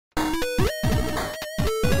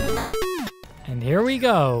And here we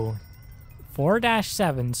go.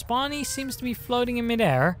 4-7. Spawny seems to be floating in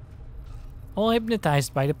midair, all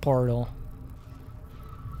hypnotized by the portal.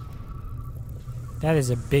 That is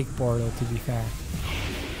a big portal, to be fair.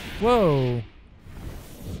 Whoa.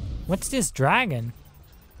 What's this dragon?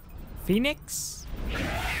 Phoenix?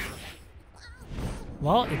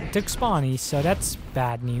 Well, it took Spawny, so that's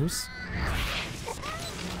bad news.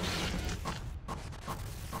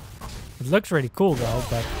 It looks really cool though,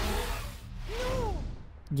 but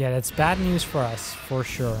yeah, that's bad news for us, for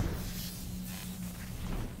sure.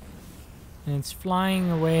 And it's flying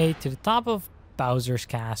away to the top of Bowser's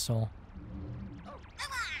castle.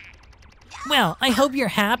 Well, I hope you're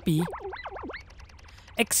happy.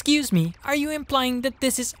 Excuse me, are you implying that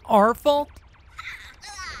this is our fault?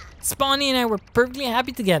 Spawny and I were perfectly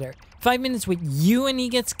happy together. 5 minutes with you and he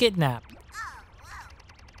gets kidnapped.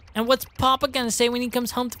 And what's Papa gonna say when he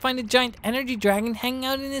comes home to find a giant energy dragon hanging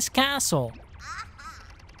out in his castle?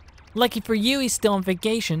 Lucky for you, he's still on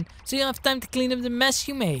vacation, so you'll have time to clean up the mess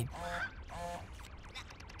you made.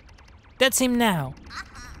 That's him now.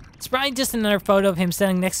 It's probably just another photo of him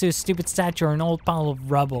standing next to a stupid statue or an old pile of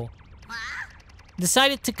rubble.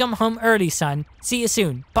 Decided to come home early, son. See you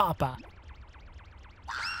soon, Papa.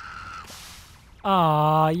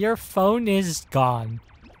 Aw, your phone is gone.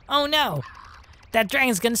 Oh no! That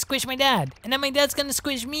dragon's gonna squish my dad, and then my dad's gonna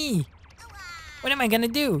squish me. What am I gonna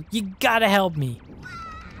do? You gotta help me.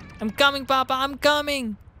 I'm coming, Papa, I'm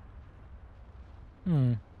coming!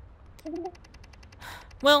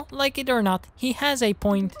 Well, like it or not, he has a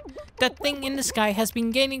point. That thing in the sky has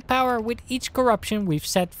been gaining power with each corruption we've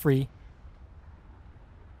set free.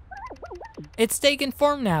 It's taken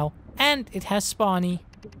form now, and it has Spawny.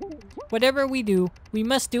 Whatever we do, we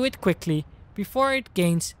must do it quickly, before it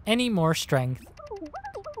gains any more strength.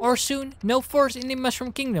 Or soon, no force in the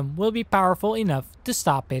Mushroom Kingdom will be powerful enough to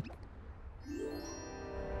stop it.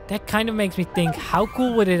 That kind of makes me think, how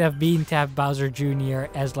cool would it have been to have Bowser Jr.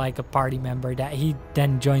 as like a party member that he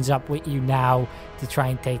then joins up with you now to try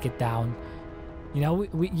and take it down. You know,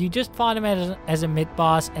 you just fought him as a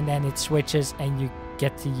mid-boss and then it switches and you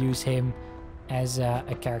get to use him as a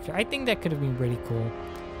character. I think that could have been really cool.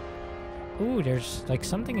 Ooh, there's like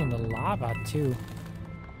something in the lava too.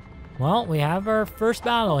 Well, we have our first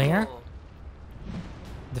battle here.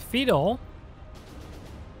 Defeat all.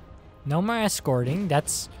 No more escorting.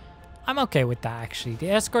 I'm okay with that actually. The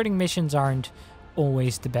escorting missions aren't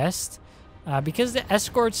always the best. Because the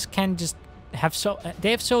escorts can just have they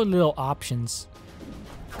have so little options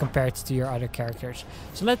compared to your other characters.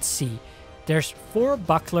 So let's see. There's 4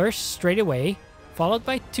 bucklers straight away, followed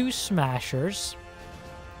by 2 smashers.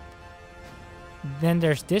 Then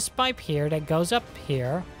there's this pipe here that goes up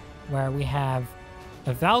here, where we have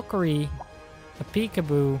a Valkyrie, a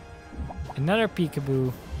Peekaboo, another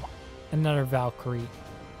Peekaboo, another Valkyrie.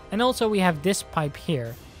 And also we have this pipe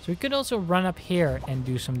here. So we could also run up here and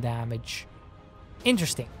do some damage.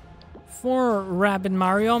 Interesting. For Rabbid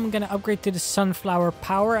Mario, I'm gonna upgrade to the Sunflower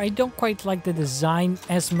Power. I don't quite like the design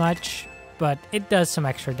as much, but it does some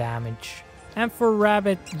extra damage. And for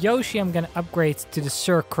Rabbid Yoshi, I'm gonna upgrade to the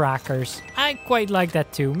Sir Crackers. I quite like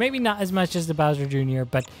that too. Maybe not as much as the Bowser Jr.,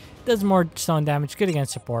 but does more stone damage, good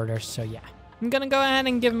against supporters, so yeah. I'm gonna go ahead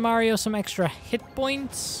and give Mario some extra hit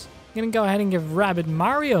points. I'm gonna go ahead and give Rabbid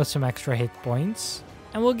Mario some extra hit points.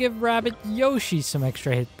 And we'll give Rabbid Yoshi some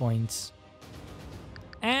extra hit points.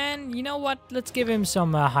 And you know what? Let's give him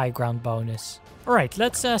some high ground bonus. Alright,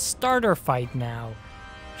 let's start our fight now.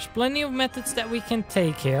 There's plenty of methods that we can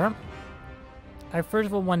take here. I first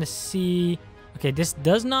of all want to see... Okay, this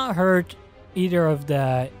does not hurt either of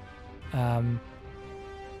the...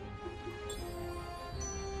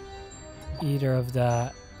 either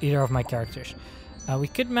of my characters. We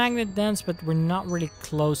could Magnet Dance, but we're not really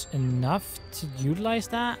close enough to utilize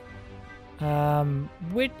that.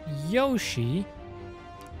 With Yoshi,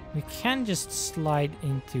 we can just slide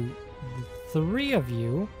into the 3 of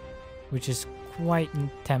you, which is quite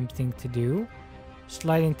tempting to do.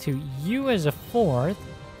 Slide into you as a 4th.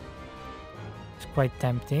 It's quite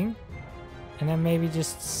tempting. And then maybe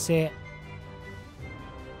just sit...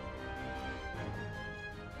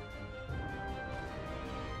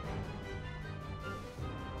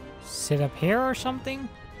 sit up here or something?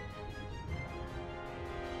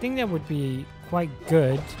 I think that would be quite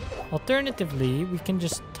good. Alternatively, we can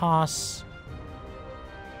just toss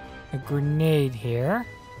a grenade here.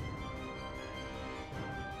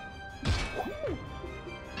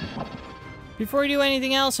 Before we do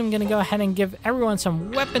anything else, I'm gonna go ahead and give everyone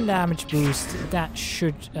some weapon damage boost. That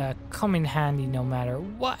should come in handy no matter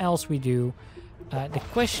what else we do. The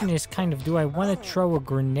question is kind of, do I want to throw a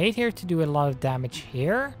grenade here to do a lot of damage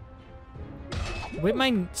here? with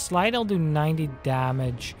my slide, I'll do 90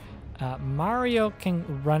 damage. Mario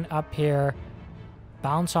can run up here,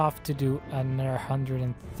 bounce off to do another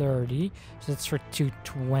 130. So that's for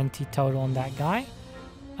 220 total on that guy.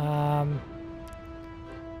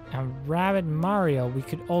 And Rabbid Mario, we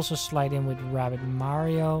could also slide in with Rabbid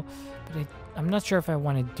Mario, but I'm not sure if I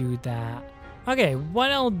want to do that. Okay,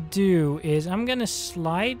 what I'll do is I'm gonna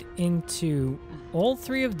slide into all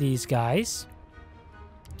three of these guys,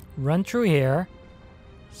 run through here,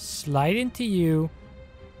 slide into you,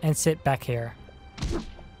 and sit back here.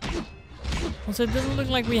 Also, it doesn't look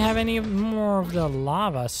like we have any more of the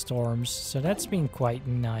lava storms, so that's been quite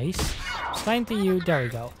nice. Slide into you, there we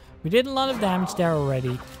go. We did a lot of damage there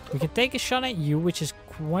already. We can take a shot at you, which is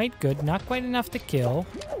quite good. Not quite enough to kill.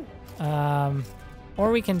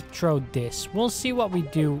 Or we can throw this. We'll see what we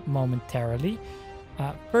do momentarily.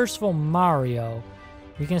 First of all, Mario.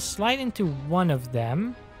 We can slide into one of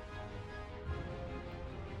them.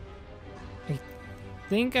 I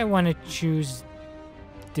think I want to choose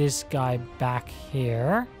this guy back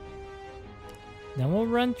here. Then we'll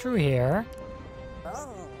run through here.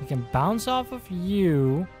 We can bounce off of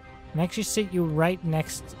you and actually sit you right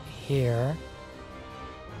next here.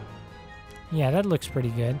 Yeah, that looks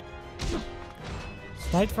pretty good.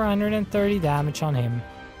 Slide for 130 damage on him.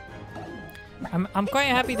 I'm quite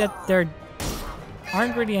happy that there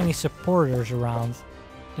aren't really any supporters around.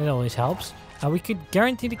 It always helps. We could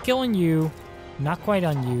guarantee the kill on you. Not quite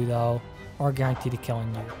on you though. Or guarantee the kill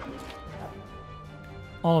on you.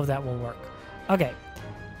 All of that will work. Okay.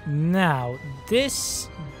 Now, this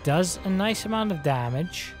does a nice amount of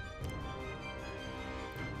damage.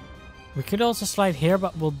 We could also slide here,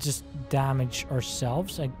 but we'll just damage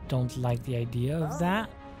ourselves. I don't like the idea of that.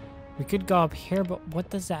 We could go up here, but what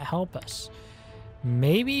does that help us?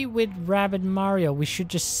 Maybe with Rabbid Mario, we should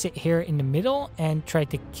just sit here in the middle and try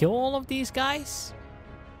to kill all of these guys.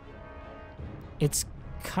 It's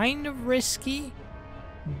kind of risky,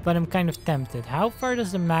 but I'm kind of tempted. How far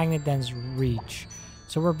does the magnet dance reach?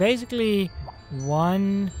 So we're basically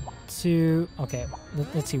 1, 2... Okay,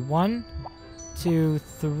 let's see. 1, 2,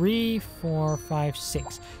 3, 4, 5,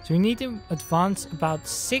 6. So we need to advance about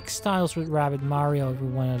 6 tiles with Rabbid Mario if we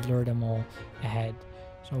want to lure them all ahead.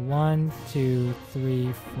 So 1, 2,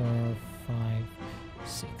 3, 4, 5,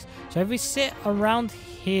 6. So if we sit around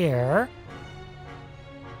here,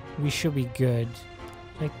 we should be good.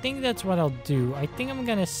 So I think that's what I'll do. I think I'm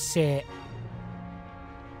gonna sit...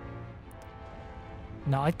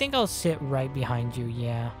 No, I think I'll sit right behind you,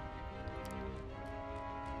 yeah.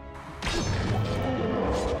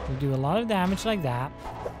 We do a lot of damage like that.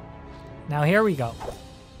 Now here we go.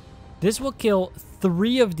 This will kill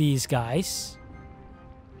 3 of these guys,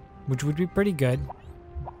 which would be pretty good.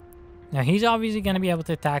 Now he's obviously going to be able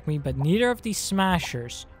to attack me, but neither of these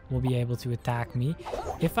smashers will be able to attack me.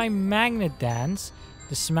 If I magnet dance,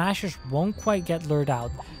 the smashers won't quite get lured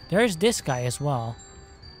out. There's this guy as well.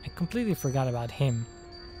 I completely forgot about him.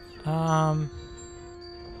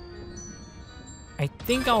 I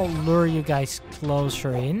think I'll lure you guys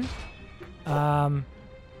closer in.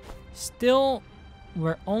 Still,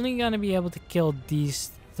 we're only going to be able to kill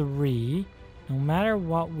these 3, no matter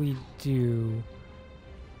what we do.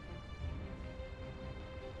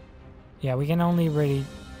 Yeah, we can only really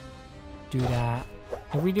do that.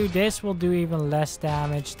 If we do this, we'll do even less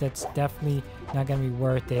damage. That's definitely not going to be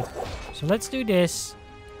worth it. So let's do this.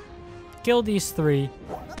 Kill these 3.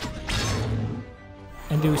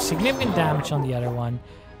 And do significant damage on the other one.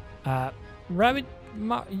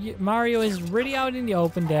 Mario is really out in the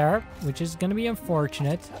open there, which is going to be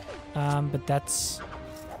unfortunate. But that's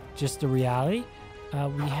just the reality.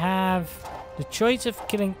 We have the choice of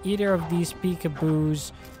killing either of these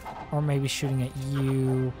peekaboos or maybe shooting at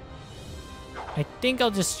you. I think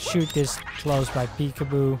I'll just shoot this close by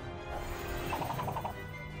peekaboo.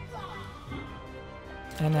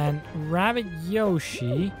 And then Rabbid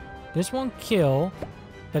Yoshi. This won't kill,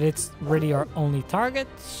 but it's really our only target,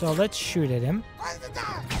 so let's shoot at him.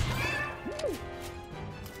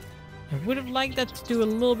 I would have liked that to do a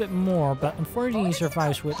little bit more, but unfortunately he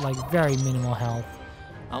survives with like very minimal health.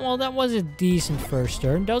 Oh, well, that was a decent first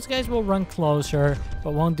turn. Those guys will run closer,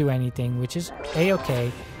 but won't do anything, which is a-okay.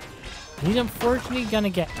 He's unfortunately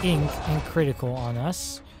gonna get ink and critical on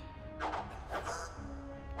us.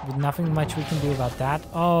 With nothing much we can do about that.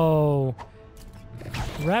 Oh.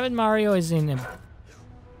 Rabbid Mario is in a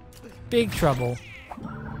big trouble.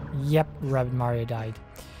 Yep, Rabbid Mario died.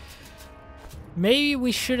 Maybe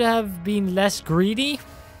we should have been less greedy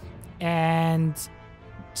and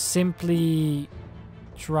simply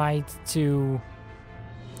tried to,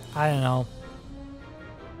 I don't know,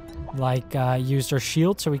 like use our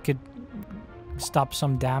shield so we could stop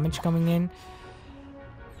some damage coming in.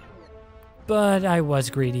 But I was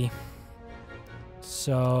greedy.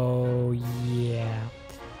 So, yeah.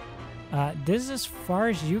 This is as far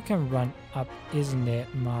as you can run up, isn't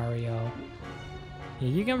it, Mario? Yeah,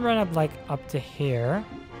 you can run up, like, up to here.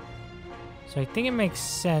 So I think it makes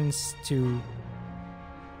sense to...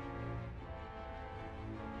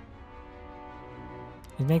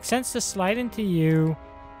 It makes sense to slide into you.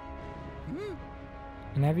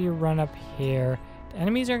 And have you run up here. The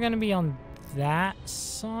enemies are going to be on that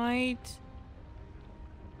side.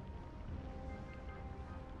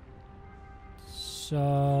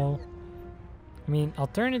 So... I mean,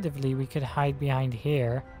 alternatively, we could hide behind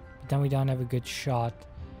here. But then we don't have a good shot.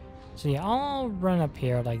 So yeah, I'll run up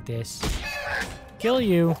here like this. Kill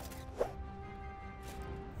you.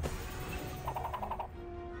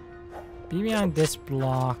 Be behind this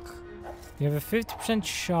block. We have a 50%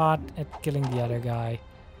 shot at killing the other guy.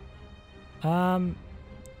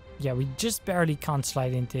 Yeah, we just barely can't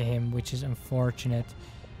slide into him, which is unfortunate.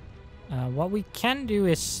 What we can do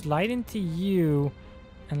is slide into you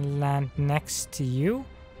and land next to you.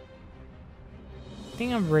 I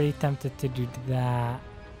think I'm really tempted to do that.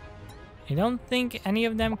 I don't think any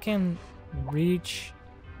of them can reach...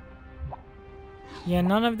 Yeah,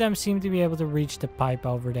 none of them seem to be able to reach the pipe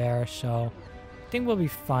over there, so I think we'll be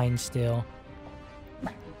fine still.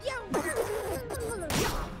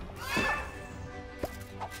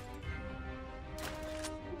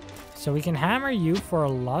 So we can hammer you for a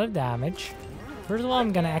lot of damage. First of all,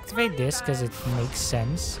 I'm gonna activate this because it makes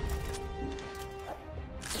sense.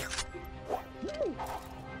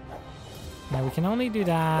 Now we can only do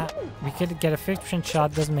that. We could get a 50%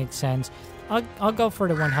 shot, doesn't make sense. I'll go for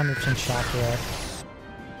the 100% shot here.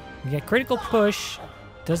 We get critical push.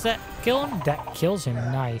 Does that kill him? That kills him.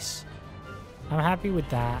 Nice. I'm happy with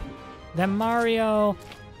that. Then Mario.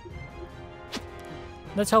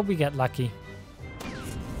 Let's hope we get lucky.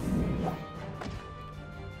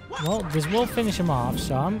 Well, this will finish him off,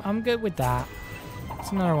 so I'm good with that.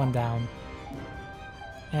 It's another one down.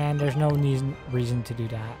 And there's no reason to do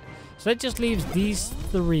that. So that just leaves these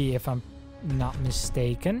three, if I'm not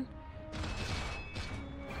mistaken.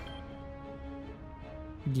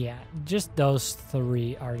 Yeah, just those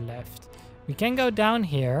three are left. We can go down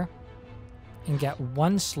here and get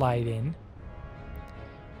one slide in,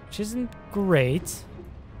 which isn't great.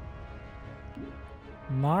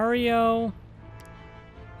 Mario,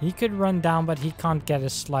 he could run down, but he can't get a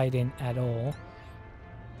slide in at all.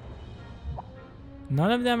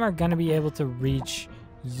 None of them are gonna be able to reach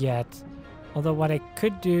yet. Although what I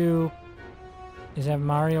could do is have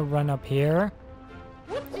Mario run up here.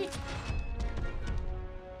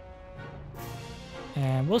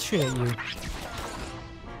 And we'll shoot at you.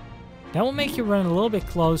 That will make you run a little bit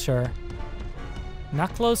closer.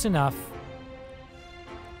 Not close enough,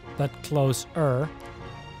 but closer.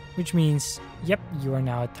 Which means, yep, you are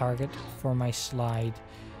now a target for my slide.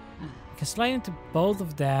 I can slide into both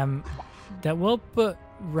of them. That will put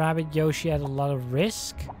Rabbid Yoshi at a lot of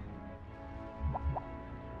risk.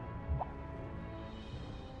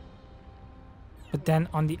 But then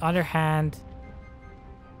on the other hand,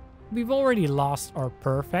 we've already lost our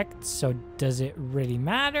perfect, so does it really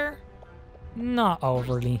matter? Not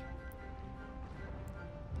overly.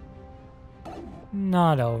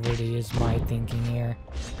 Not overly is my thinking here.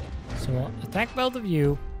 So we'll attack both of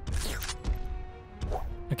you.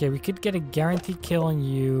 Okay, we could get a guaranteed kill on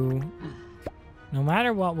you. No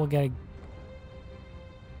matter what, we'll get a...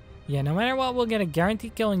 Yeah, no matter what, we'll get a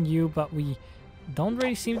guaranteed kill on you, but we don't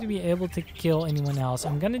really seem to be able to kill anyone else.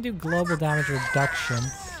 I'm gonna do global damage reduction,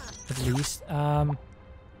 at least.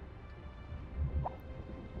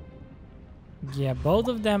 Yeah, both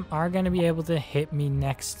of them are gonna be able to hit me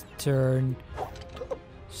next turn.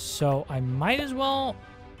 So I might as well...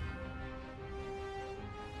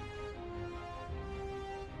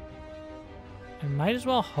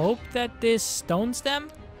 hope that this stones them.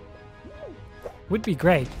 Would be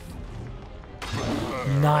great.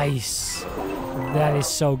 Nice. That is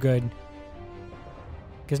so good.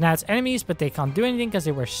 Because now it's enemies, but they can't do anything because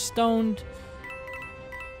they were stoned.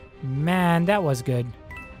 Man, that was good.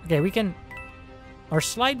 Okay, we can... Our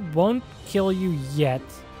slide won't kill you yet.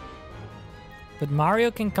 But Mario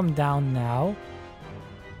can come down now.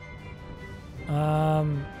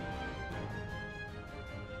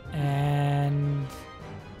 And...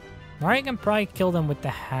 Mario can probably kill them with the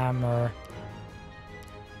hammer.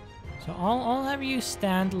 So I'll have you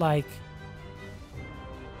stand like...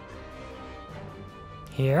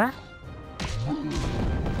 Here.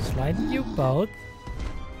 Slide you both.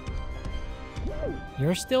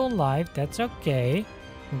 You're still alive, that's okay.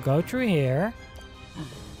 We'll go through here.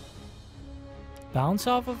 bounce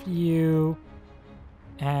off of you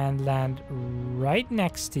and land right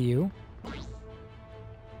next to you.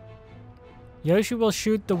 Yoshi will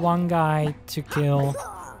shoot the one guy to kill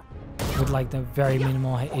with like the very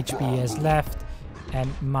minimal HP he has left. And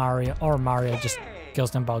Mario just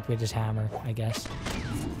kills them both with his hammer, I guess.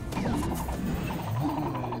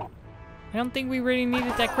 I don't think we really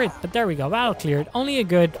needed that crit, but there we go. Battle cleared. Only a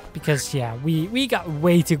good, because yeah, we got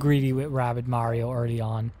way too greedy with Rabbid Mario early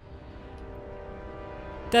on.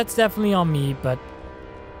 That's definitely on me, but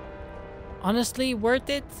honestly, worth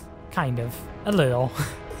it? Kind of. A little.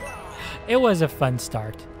 It was a fun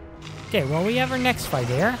start. Okay, well, we have our next fight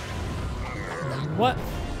here. What?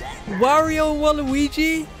 Wario and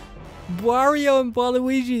Waluigi? Wario and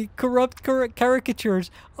Waluigi, corrupt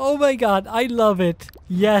caricatures. Oh my god, I love it.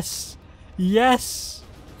 Yes. Yes.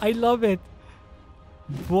 I love it.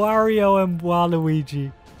 Wario and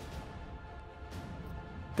Waluigi.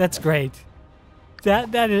 That's great.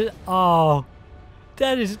 That is, oh.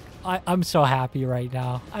 That is, I'm so happy right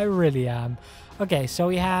now. I really am. Okay, so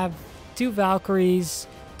we have 2 Valkyries,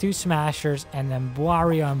 2 Smashers, and then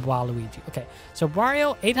Bwario and Waluigi. Okay, so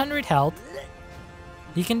Bwario, 800 health.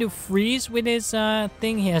 He can do freeze with his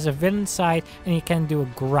thing. He has a villain side, and he can do a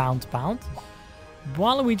ground pound.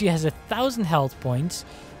 Waluigi has 1,000 health points.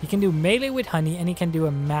 He can do melee with honey, and he can do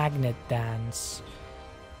a magnet dance.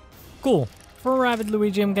 Cool. For Rabbid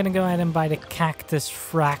Luigi, I'm gonna go ahead and buy the Cactus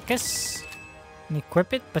Fracas and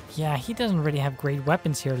equip it. But yeah, he doesn't really have great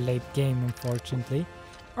weapons here late game, unfortunately.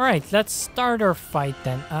 Alright, let's start our fight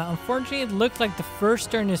then. Unfortunately, it looks like the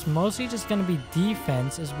first turn is mostly just going to be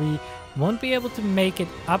defense, as we won't be able to make it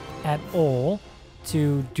up at all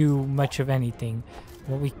to do much of anything.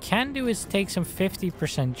 What we can do is take some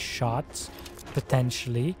 50% shots,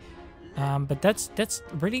 potentially. But that's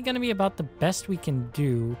really going to be about the best we can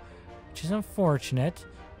do, which is unfortunate.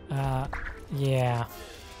 Yeah.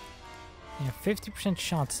 Yeah, 50%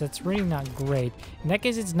 shots, that's really not great. In that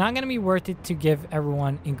case, it's not going to be worth it to give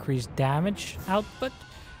everyone increased damage output.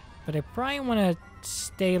 But I probably want to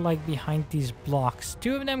stay like behind these blocks.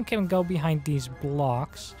 2 of them can go behind these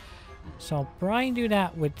blocks. So I'll probably do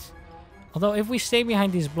that with... Although if we stay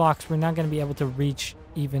behind these blocks, we're not going to be able to reach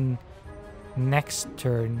even next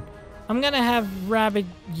turn. I'm going to have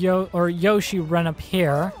Yoshi run up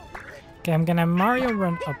here. Okay, I'm going to have Mario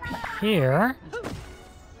run up here.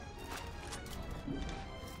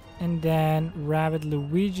 And then Rabbid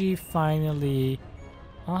Luigi finally,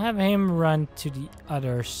 I'll have him run to the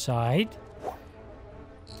other side.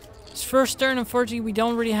 This first turn, unfortunately, we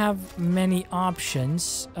don't really have many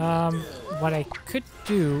options. What I could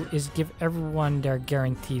do is give everyone their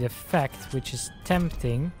guaranteed effect, which is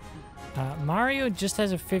tempting. Mario just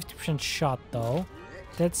has a 50% shot though.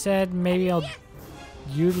 That said, maybe I'll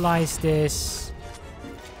utilize this.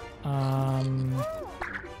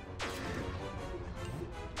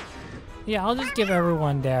 Yeah, I'll just give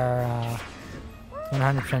everyone their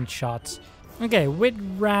 100% shots. Okay, with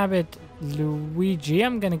Rabbid Luigi,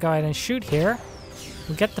 I'm gonna go ahead and shoot here.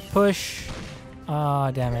 We get the push.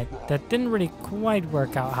 Oh, damn it. That didn't really quite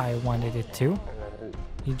work out how I wanted it to.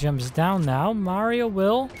 He jumps down now. Mario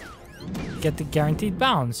will get the guaranteed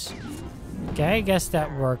bounce. Okay, I guess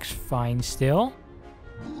that works fine still.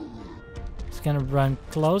 He's gonna run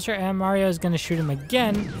closer, and Mario is gonna shoot him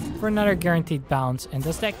again for another guaranteed bounce. And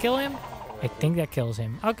does that kill him? I think that kills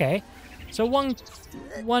him. Okay, so one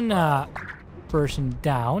person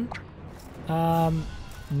down.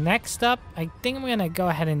 Next up, I think I'm gonna go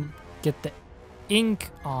ahead and get the ink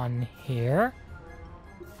on here.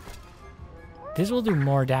 This will do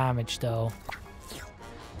more damage though.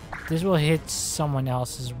 This will hit someone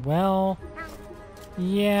else as well.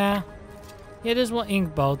 Yeah, this will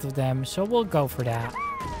ink both of them, so we'll go for that.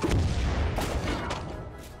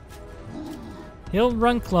 He'll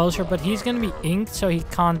run closer, but he's going to be inked, so he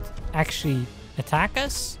can't actually attack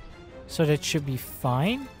us. So that should be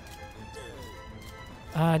fine.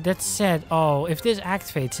 That said, oh, if this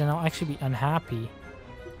activates, then I'll actually be unhappy.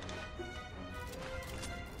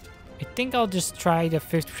 I think I'll just try the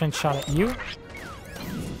 50% shot at you.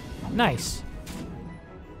 Nice.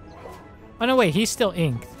 Oh, no, wait, he's still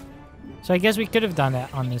inked. So I guess we could have done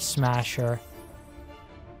that on the Smasher.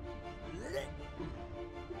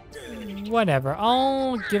 Whatever,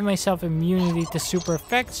 I'll give myself immunity to super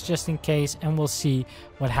effects just in case, and we'll see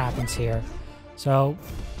what happens here. So,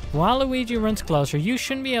 Waluigi runs closer. You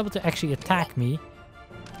shouldn't be able to actually attack me.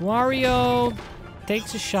 Wario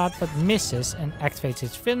takes a shot but misses and activates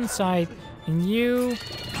his fin side. And you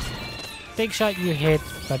take a shot, you hit,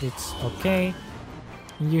 but it's okay.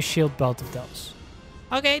 And you shield both of those.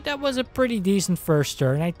 Okay, that was a pretty decent first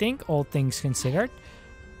turn, I think, all things considered.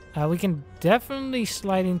 We can definitely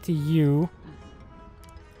slide into you.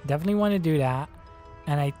 Definitely want to do that.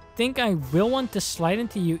 And I think I will want to slide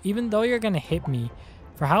into you, even though you're going to hit me.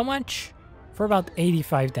 For how much? For about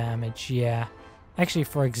 85 damage, yeah. Actually,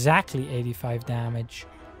 for exactly 85 damage.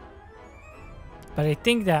 But I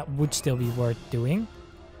think that would still be worth doing.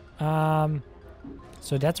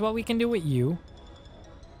 So that's what we can do with you.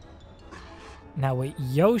 Now with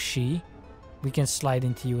Yoshi, we can slide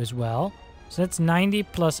into you as well. So that's 90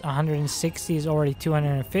 plus 160 is already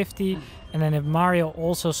 250. And then if Mario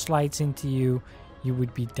also slides into you, you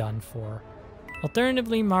would be done for.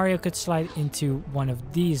 Alternatively, Mario could slide into one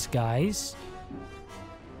of these guys.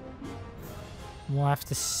 We'll have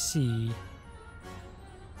to see.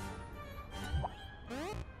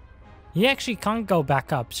 He actually can't go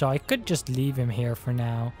back up, so I could just leave him here for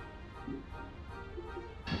now.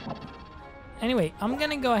 Anyway, I'm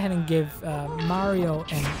gonna go ahead and give Mario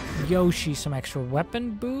and Yoshi some extra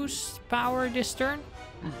weapon boost power this turn.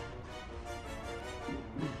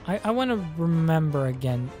 I want to remember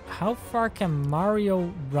again, how far can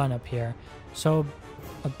Mario run up here? So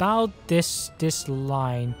about this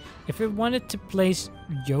line. If it wanted to place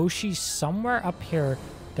Yoshi somewhere up here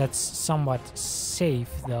that's somewhat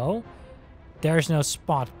safe though, there's no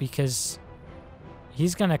spot because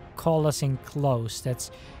he's gonna call us in close.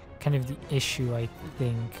 That's kind of the issue, I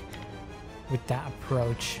think, with that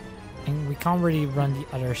approach. And we can't really run the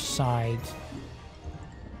other side.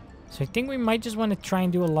 So I think we might just want to try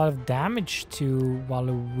and do a lot of damage to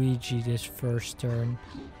Waluigi this first turn.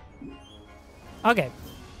 Okay.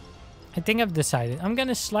 I think I've decided. I'm going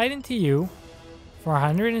to slide into you for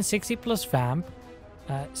 160 plus vamp.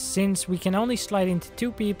 Since we can only slide into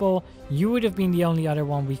 2 people, you would have been the only other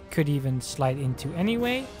one we could even slide into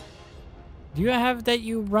anyway. Do you have that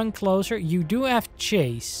you run closer? You do have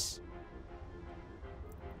chase.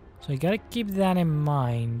 So you gotta keep that in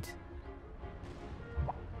mind.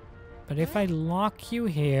 But if I lock you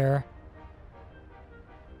here...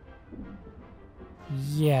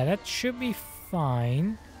 yeah, that should be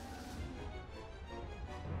fine.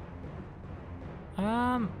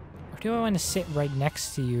 Or do I want to sit right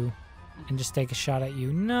next to you and just take a shot at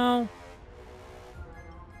you? No.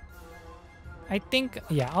 I think,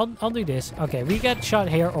 yeah, I'll do this. Okay, we got shot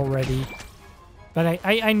here already. But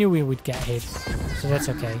I knew we would get hit. So that's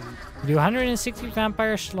okay. We do 160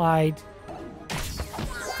 vampire slide.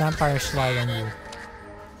 Vampire slide on you.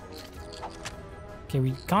 Okay,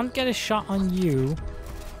 we can't get a shot on you.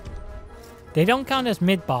 They don't count as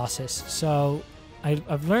mid-bosses. So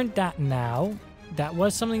I've learned that now. That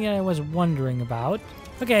was something that I was wondering about.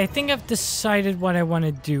 Okay, I think I've decided what I want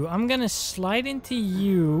to do. I'm going to slide into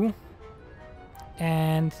you.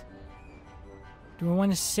 And do I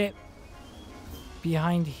want to sit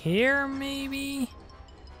behind here, maybe?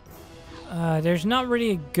 There's not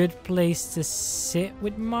really a good place to sit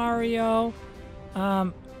with Mario.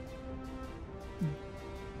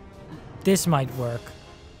 This might work.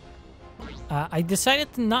 I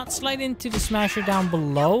decided to not slide into the Smasher down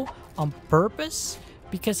below on purpose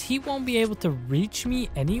because he won't be able to reach me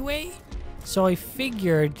anyway. So I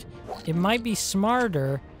figured it might be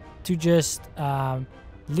smarter to just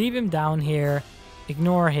leave him down here,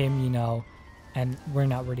 ignore him, you know, and we're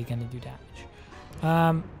not really going to do damage.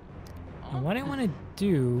 And what I want to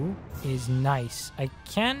do is nice. I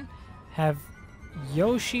can have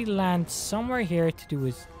Yoshi land somewhere here to do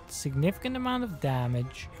a significant amount of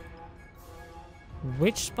damage.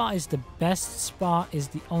 Which spot is the best spot is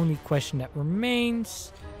the only question that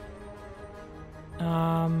remains.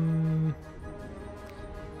 I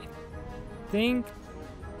think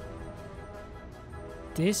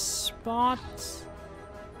this spot.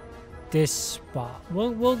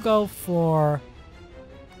 We'll go for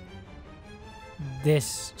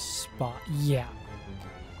this spot. Yeah.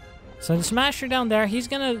 So the Smasher down there, he's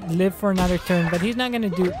gonna live for another turn, but he's not gonna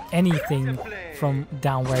do anything from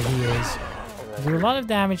down where he is. Do a lot of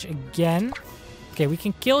damage again. Okay, we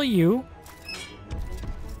can kill you.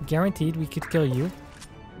 Guaranteed we could kill you.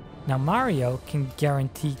 Now Mario can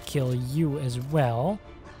guarantee kill you as well.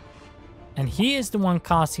 And he is the one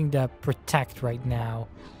casting the protect right now.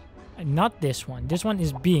 Not this one. This one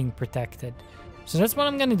is being protected. So that's what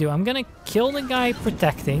I'm gonna do. I'm gonna kill the guy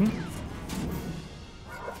protecting.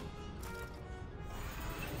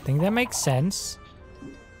 I think that makes sense.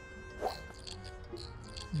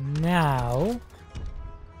 Now,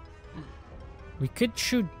 we could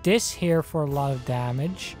shoot this here for a lot of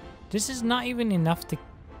damage. This is not even enough to...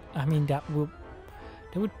 I mean, that would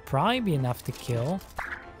probably be enough to kill,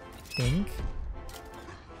 I think.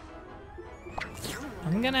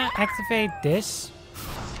 I'm gonna activate this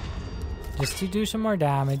just to do some more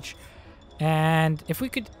damage. And if we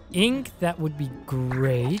could ink, that would be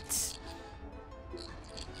great.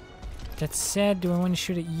 That said, do I want to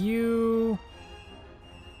shoot at you?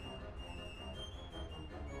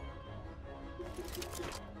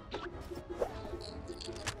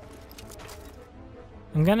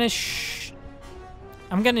 I'm gonna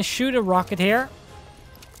shoot a rocket here.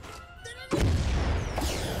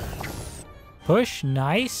 Push,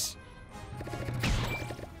 nice.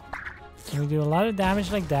 We do a lot of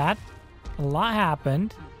damage like that. A lot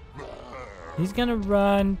happened. He's gonna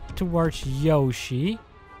run towards Yoshi.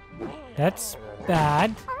 That's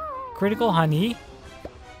bad. Critical honey.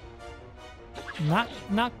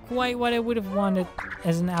 Not quite what I would have wanted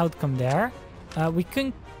as an outcome there. We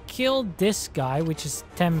couldn't kill this guy, which is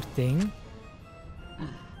tempting.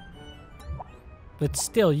 But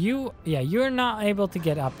still, you're not able to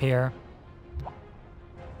get up here.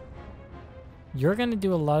 You're gonna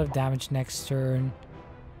do a lot of damage next turn.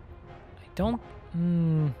 I don't...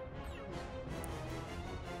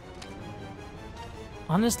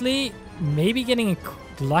 Honestly, maybe getting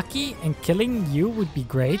lucky and killing you would be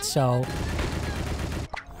great, so...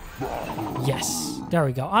 Yes, there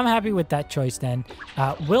we go. I'm happy with that choice then.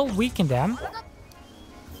 We'll weaken them.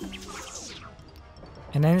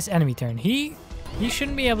 And then it's enemy turn. He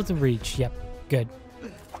shouldn't be able to reach. Yep, good.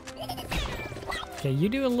 Okay, you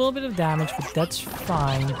do a little bit of damage, but that's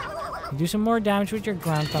fine. You do some more damage with your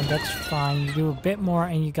ground pound, that's fine. You do a bit more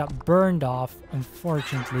and you got burned off,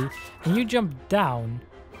 unfortunately. And you jump down.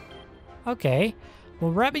 Okay.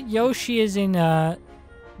 Well, Rabbid Yoshi is in a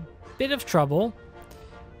bit of trouble.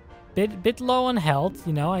 Bit low on health.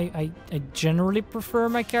 You know, I generally prefer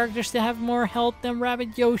my characters to have more health than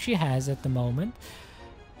Rabbid Yoshi has at the moment.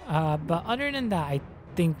 But other than that, I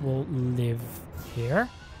think we'll live here.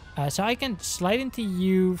 So I can slide into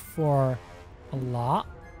you for a lot.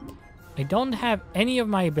 I don't have any of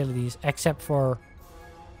my abilities except for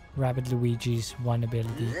Rabbid Luigi's one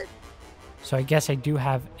ability. So I guess I do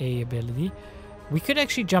have a ability. We could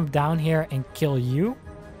actually jump down here and kill you,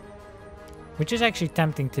 which is actually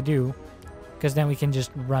tempting to do, because then we can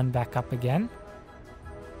just run back up again.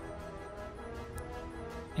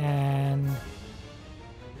 And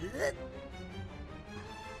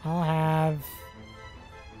I'll have...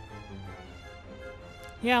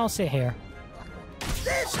 Yeah, I'll sit here.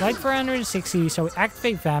 Slide for 160, so we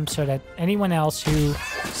activate Vamp so that anyone else who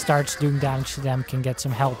starts doing damage to them can get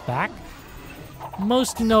some health back.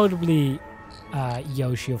 Most notably,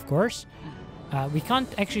 Yoshi, of course. We can't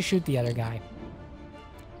actually shoot the other guy.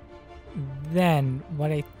 Then,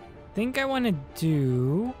 what I think I want to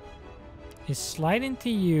do is slide into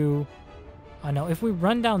you. Oh no, if we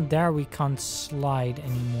run down there, we can't slide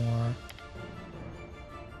anymore.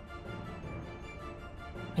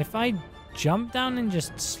 If I jump down and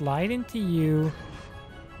just slide into you,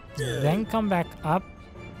 then come back up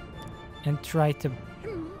and try to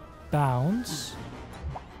bounce.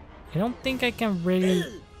 I don't think I can really...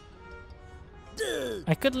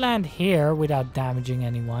 I could land here without damaging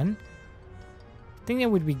anyone. I think that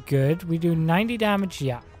would be good. We do 90 damage,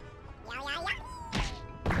 yeah.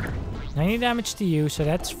 90 damage to you, so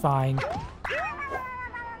that's fine.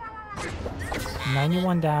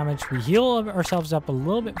 91 damage. We heal ourselves up a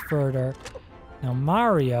little bit further. Now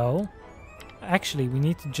Mario... Actually, we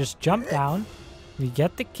need to just jump down. We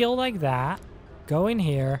get the kill like that. Go in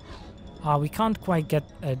here. We can't quite get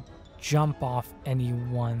a jump off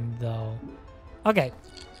anyone, though. Okay.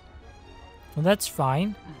 Well, that's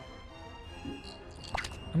fine.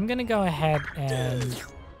 I'm gonna go ahead and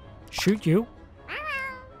shoot you.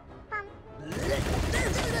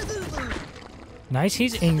 Nice,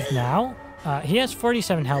 he's inked now. He has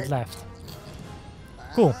 47 health left.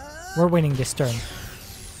 Cool. We're winning this turn.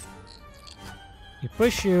 We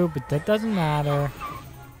push you, but that doesn't matter.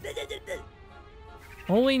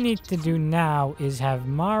 All we need to do now is have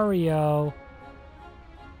Mario...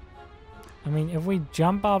 I mean, if we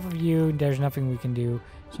jump off of you, there's nothing we can do.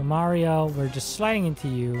 So Mario, we're just sliding into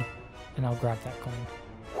you, and I'll grab that coin.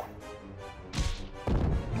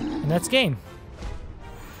 And that's game.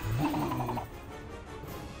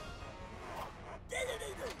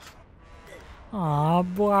 Aw,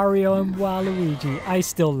 Bwario and Waluigi. I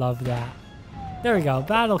still love that. There we go.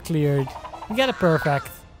 Battle cleared. We got a perfect.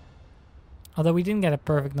 Although we didn't get a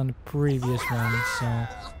perfect on the previous one, so...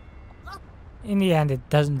 In the end, it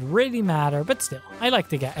doesn't really matter, but still. I like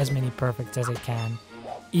to get as many perfects as I can.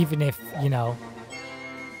 Even if, you know...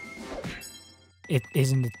 It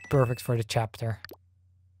isn't perfect for the chapter.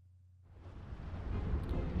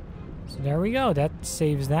 So there we go. That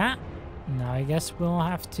saves that. Now I guess we'll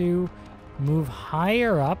have to move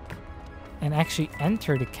higher up and actually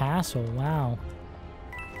enter the castle. Wow.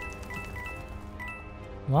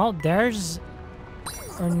 Well, there's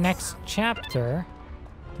our next chapter.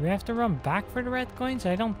 Do we have to run back for the red coins?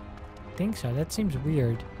 I don't think so. That seems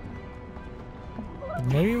weird. But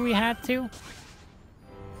maybe we had to?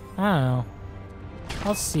 I don't know.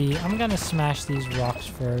 I'll see. I'm gonna smash these rocks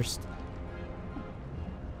first.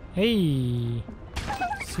 Hey!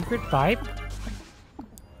 Secret pipe.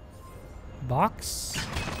 Box.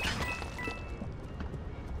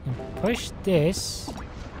 And push this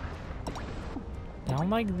down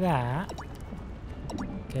like that.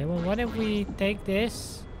 Okay, well, what if we take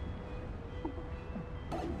this?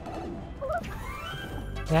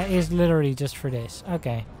 That is literally just for this.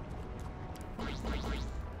 Okay.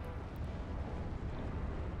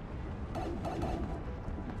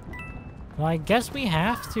 Well, I guess we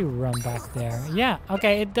have to run back there. Yeah,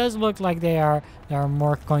 okay, it does look like there are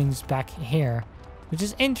more coins back here, which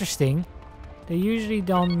is interesting. They usually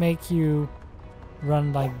don't make you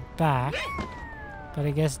run like back, but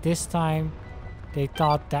I guess this time they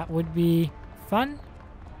thought that would be fun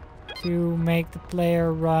to make the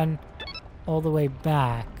player run all the way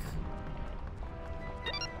back.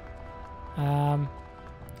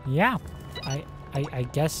 Yeah, I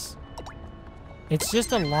guess it's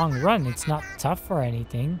just a long run. It's not tough or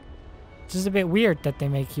anything. It's just a bit weird that they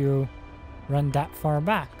make you run that far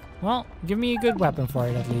back. Well, give me a good weapon for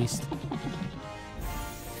it at least.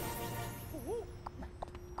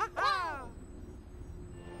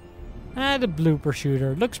 The blooper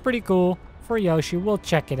shooter looks pretty cool for Yoshi. We'll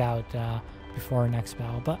check it out before our next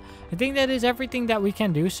battle. But I think that is everything that we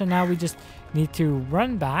can do. So now we just need to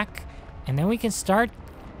run back and then we can start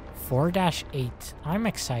 4-8. I'm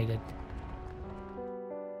excited.